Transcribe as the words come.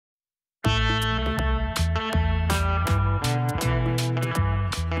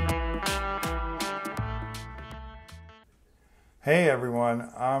Hey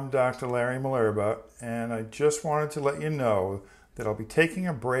everyone, I'm Dr. Larry Malerba, and I just wanted to let you know that I'll be taking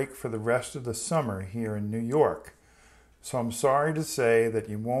a break for the rest of the summer here in New York. So I'm sorry to say that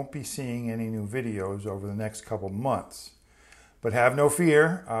you won't be seeing any new videos over the next couple months. But have no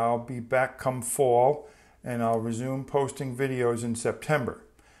fear, I'll be back come fall, and I'll resume posting videos in September.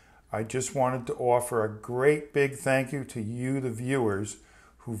 I just wanted to offer a great big thank you to you, the viewers,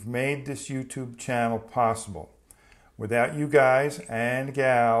 who've made this YouTube channel possible. Without you guys and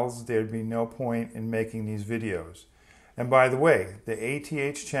gals, there'd be no point in making these videos. And by the way, the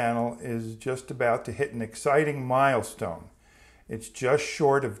ATH channel is just about to hit an exciting milestone. It's just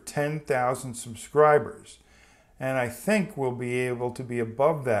short of 10,000 subscribers. And I think we'll be able to be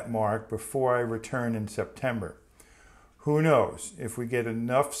above that mark before I return in September. Who knows? If we get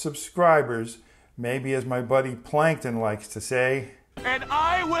enough subscribers, maybe as my buddy Plankton likes to say, and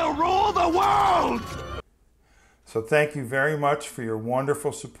I will rule the world! So thank you very much for your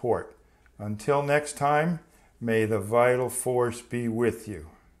wonderful support. Until next time, may the vital force be with you.